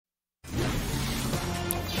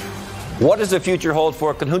What does the future hold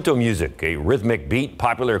for conjunto music, a rhythmic beat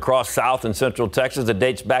popular across South and Central Texas that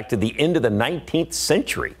dates back to the end of the 19th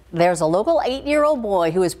century? There's a local 8-year-old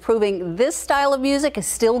boy who is proving this style of music is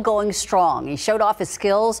still going strong. He showed off his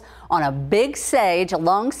skills on a big stage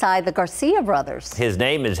alongside the García Brothers. His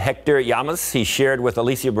name is Hector Llamas. He shared with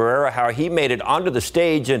Alicia Barrera how he made it onto the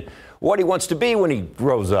stage and what he wants to be when he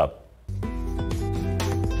grows up.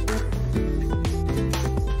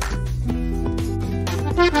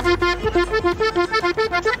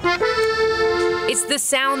 It's the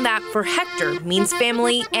sound that, for Hector, means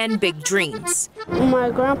family and big dreams. My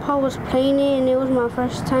grandpa was playing it, and it was my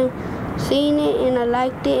first time seeing it, and I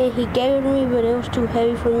liked it, and he gave it to me, but it was too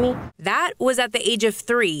heavy for me. That was at the age of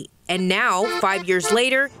 3, and now, 5 years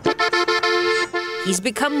later, he's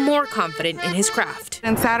become more confident in his craft.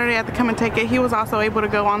 And Saturday at the Come and Take It, he was also able to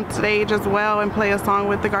go on stage as well and play a song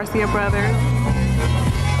with the García Brothers.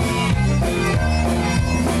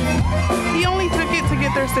 He only took it to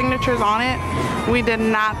get their signatures on it. We did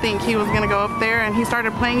not think he was going to go up there, and he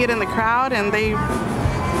started playing it in the crowd, and they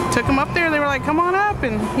took him up there. They were like, come on up,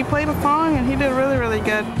 and he played a song, and he did really, really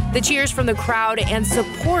good. The cheers from the crowd and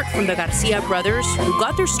support from the García Brothers, who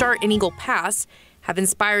got their start in Eagle Pass, have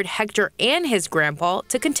inspired Hector and his grandpa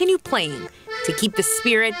to continue playing, to keep the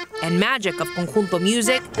spirit and magic of conjunto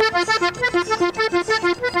music and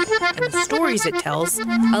the stories it tells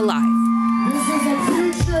alive. This is a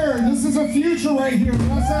future. This is a future right here.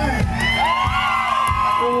 What's that?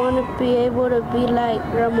 I want to be able to be like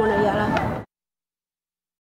Ramon Ayala.